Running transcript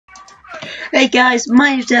Hey guys, my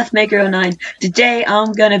name's Deathmaker09. Today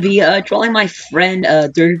I'm gonna be trolling my friend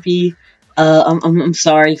Derpy. I'm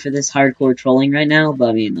sorry for this hardcore trolling right now, but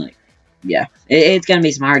I mean like, yeah, it's gonna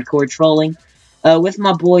be some hardcore trolling. With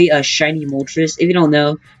my boy Shiny Moltres. If you don't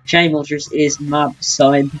know, Shiny Moltres is my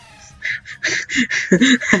son.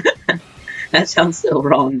 That sounds so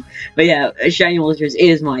wrong, but yeah, Shiny Moltres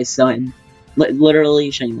is my son.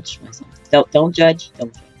 Literally, Shiny Moltres is my son. Don't judge.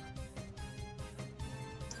 Don't judge.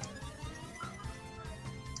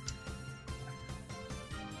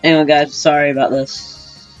 Anyway, guys, sorry about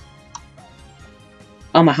this.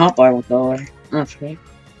 Oh, my hotbar won't go away. Oh, that's great.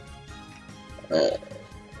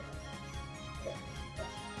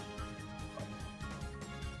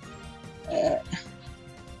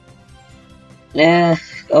 Yeah,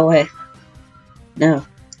 go away. No.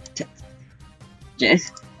 The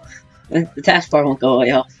taskbar won't go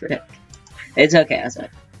away. Oh, frick. It's okay, that's it.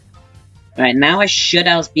 Alright, now I should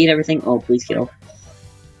outspeed everything. Oh, please kill.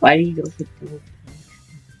 Why do you go for the...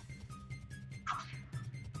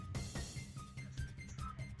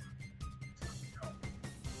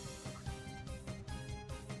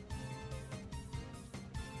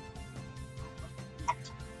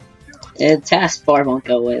 taskbar won't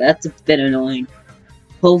go away. That's a bit annoying.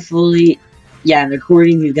 Hopefully, yeah, in the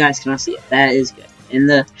recording you guys cannot see it. That is good. In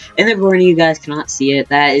the recording you guys cannot see it.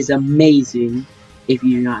 That is amazing. If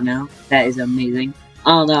you do not know, that is amazing.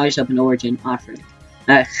 Oh no, I just opened Origin. Oh, frick.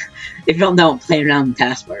 If you don't know, I'm playing around with the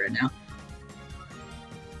taskbar right now.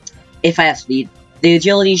 If I have speed, the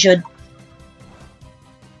agility should.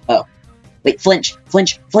 Oh, wait, flinch.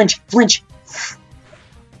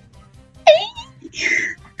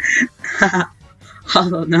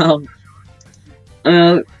 Oh no.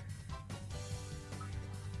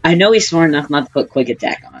 I know he's smart enough not to put quick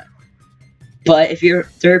attack on it. But if your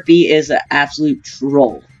Derpy is an absolute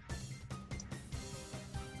troll.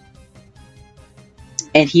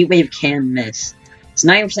 And Heat Wave can miss. It's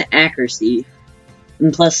 90% accuracy.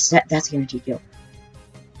 And plus, that's guaranteed kill.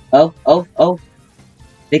 Oh.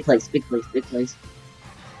 Big place.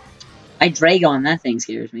 I Dragon, that thing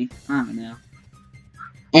scares me. Oh no.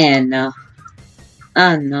 And no.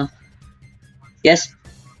 Oh no. Yes.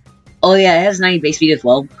 Oh yeah, it has 90 base speed as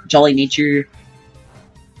well. Jolly Nature.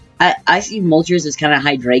 I see Moltres as kind of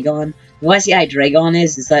high Dragon. What I see high Dragon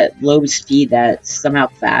is that low speed that's somehow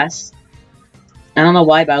fast. I don't know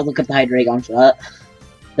why, but I'll look up the high Dragon for that.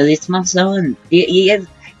 But it's my son.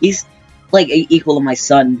 He's like equal to my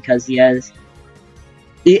son because he has.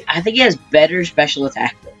 I think he has better special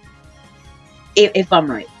attack. If I'm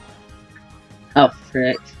right. Oh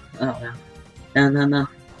frick! Oh no. No.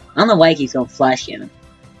 I don't know why he keeps going flash cannon.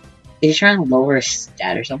 Is he trying to lower his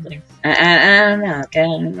stat or something? I don't know. Okay, I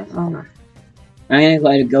don't know. I'm gonna go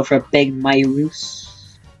ahead and go for a big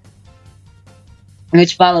Myrus.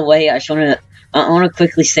 Which, by the way, I want to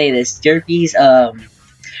quickly say this. Derpy's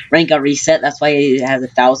rank got reset. That's why he has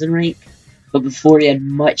 1,000 rank. But before he had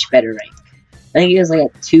much better rank. I think he was like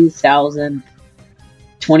at 2,000,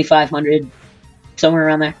 2,500, somewhere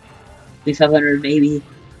around there. 2,500 maybe,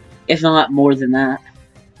 if not more than that.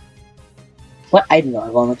 What item do I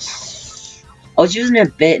want? I was using it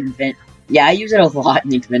a bit in Vent. Yeah, I use it a lot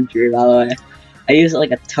in Adventure, by the way. I use it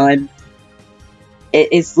like a ton.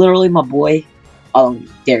 It's literally my boy. Oh,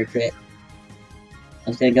 dare crit. I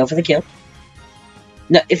was gonna go for the kill.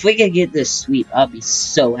 No, if we could get this sweep, I'll be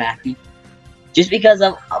so happy. Just because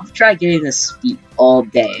I've tried getting this sweep all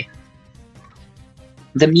day.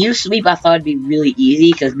 The Mew sweep I thought would be really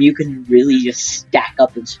easy because Mew can really just stack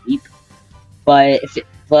up and sweep. But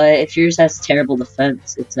if yours has terrible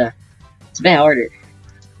defense, it's a bit harder.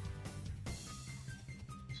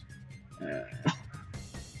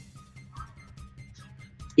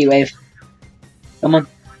 E-Wave. Come on.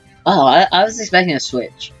 Oh, I was expecting a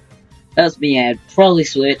switch. That was me. I'd probably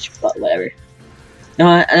switch, but whatever. No,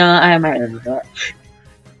 I have my own thought.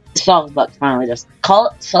 Salisbucks finally does.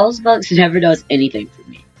 Salisbucks never does anything for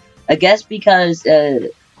me. I guess because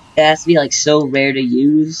it has to be like so rare to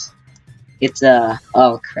use. It's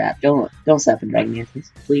oh crap! Don't step in Dragon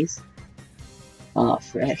Dances, please. Oh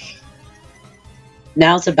frick!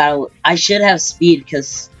 Now it's a battle. I should have speed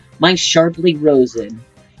because mine's sharply Rosen.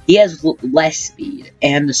 He has less speed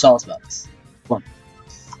and the Salisbucks. One.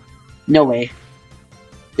 No way.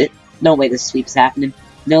 No way this sweep's happening.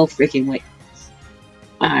 No freaking way.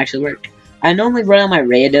 That actually worked. I normally run on my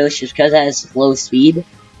Rayados just because it has low speed.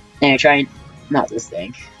 And I try and... Not this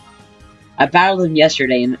thing. I battled him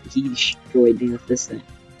yesterday and he destroyed me with this thing.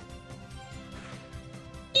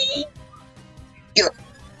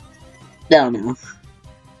 No.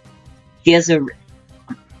 He has a...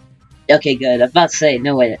 Okay, good. I was about to say,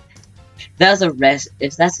 no way. that was a rest,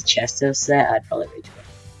 if that's a Chesto set, I'd probably rage quit.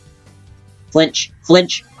 Flinch,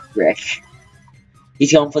 flinch, Rick.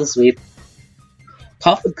 He's going for the sweep.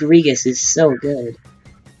 Cofagrigus is so good.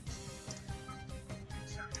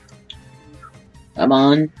 Come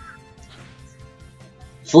on.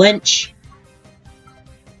 Flinch.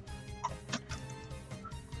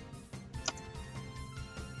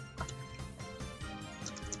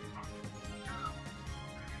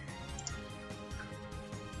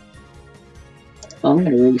 I'm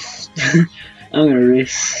gonna roost. I'm gonna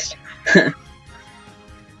roost.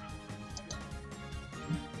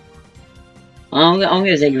 I'm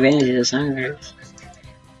gonna take advantage of this. I'm gonna roost.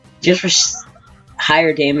 Just for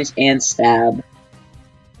higher damage and stab.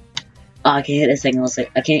 Oh, I can't hit this thing unless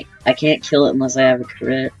I can't kill it unless I have a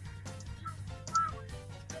crit.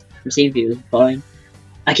 I'm seeing people falling.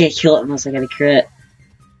 I can't kill it unless I get a crit.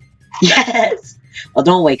 Yes! Oh,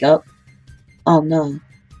 don't wake up. Oh no.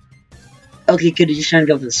 Okay, good. You're just trying to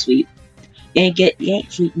go for the sweep. You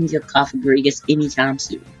ain't sweeping your Cofagrigus anytime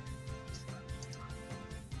soon.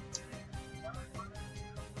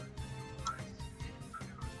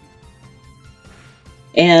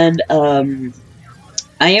 And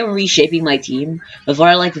I am reshaping my team. But what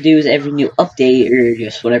I like to do is every new update or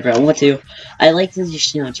just whatever I want to, I like to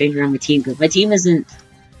just change around my team because my team isn't.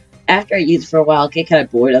 After I use it for a while, I get kind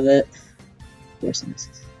of bored of it.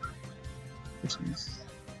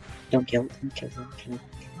 Don't kill it. Don't kill it. Don't kill it.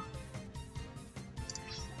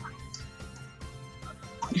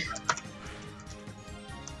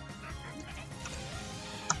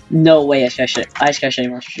 No way! I just got shiny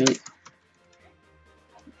monster shoot.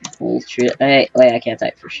 Moltres. Wait, I can't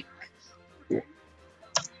type for shit.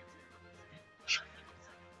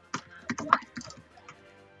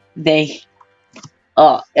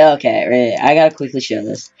 Oh, okay, right. I gotta quickly show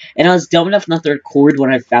this. And I was dumb enough not to record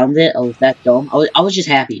when I found it. I was that dumb. I was just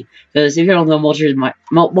happy because if you don't know, Moltres is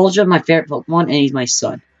my favorite Pokemon, and he's my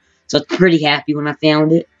son. So I was pretty happy when I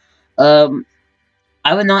found it.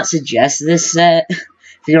 I would not suggest this set.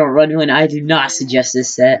 If you don't run one, I do not suggest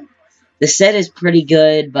this set. The set is pretty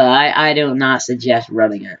good, but I do not suggest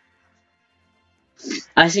running it.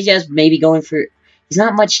 I suggest maybe going for. He's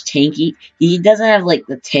not much tanky. He doesn't have like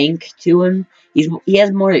the tank to him. He's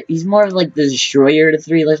more of like the destroyer of the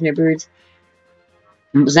three legendary birds.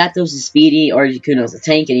 Zapdos is speedy, Articuno's a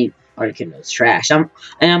tank, and Articuno's trash. And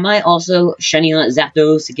I might also shiny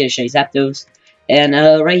Zapdos to get a shiny Zapdos. And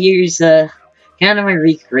right here's kind of my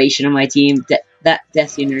recreation of my team. That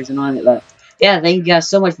Death Junior isn't on it, but yeah, thank you guys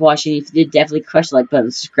so much for watching. If you did, definitely crush the like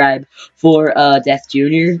button, subscribe for Death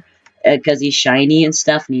Junior. Because he's shiny and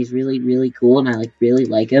stuff, and he's really, really cool, and I really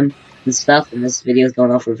like him and stuff. And this video is going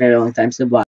on for a very long time, so bye.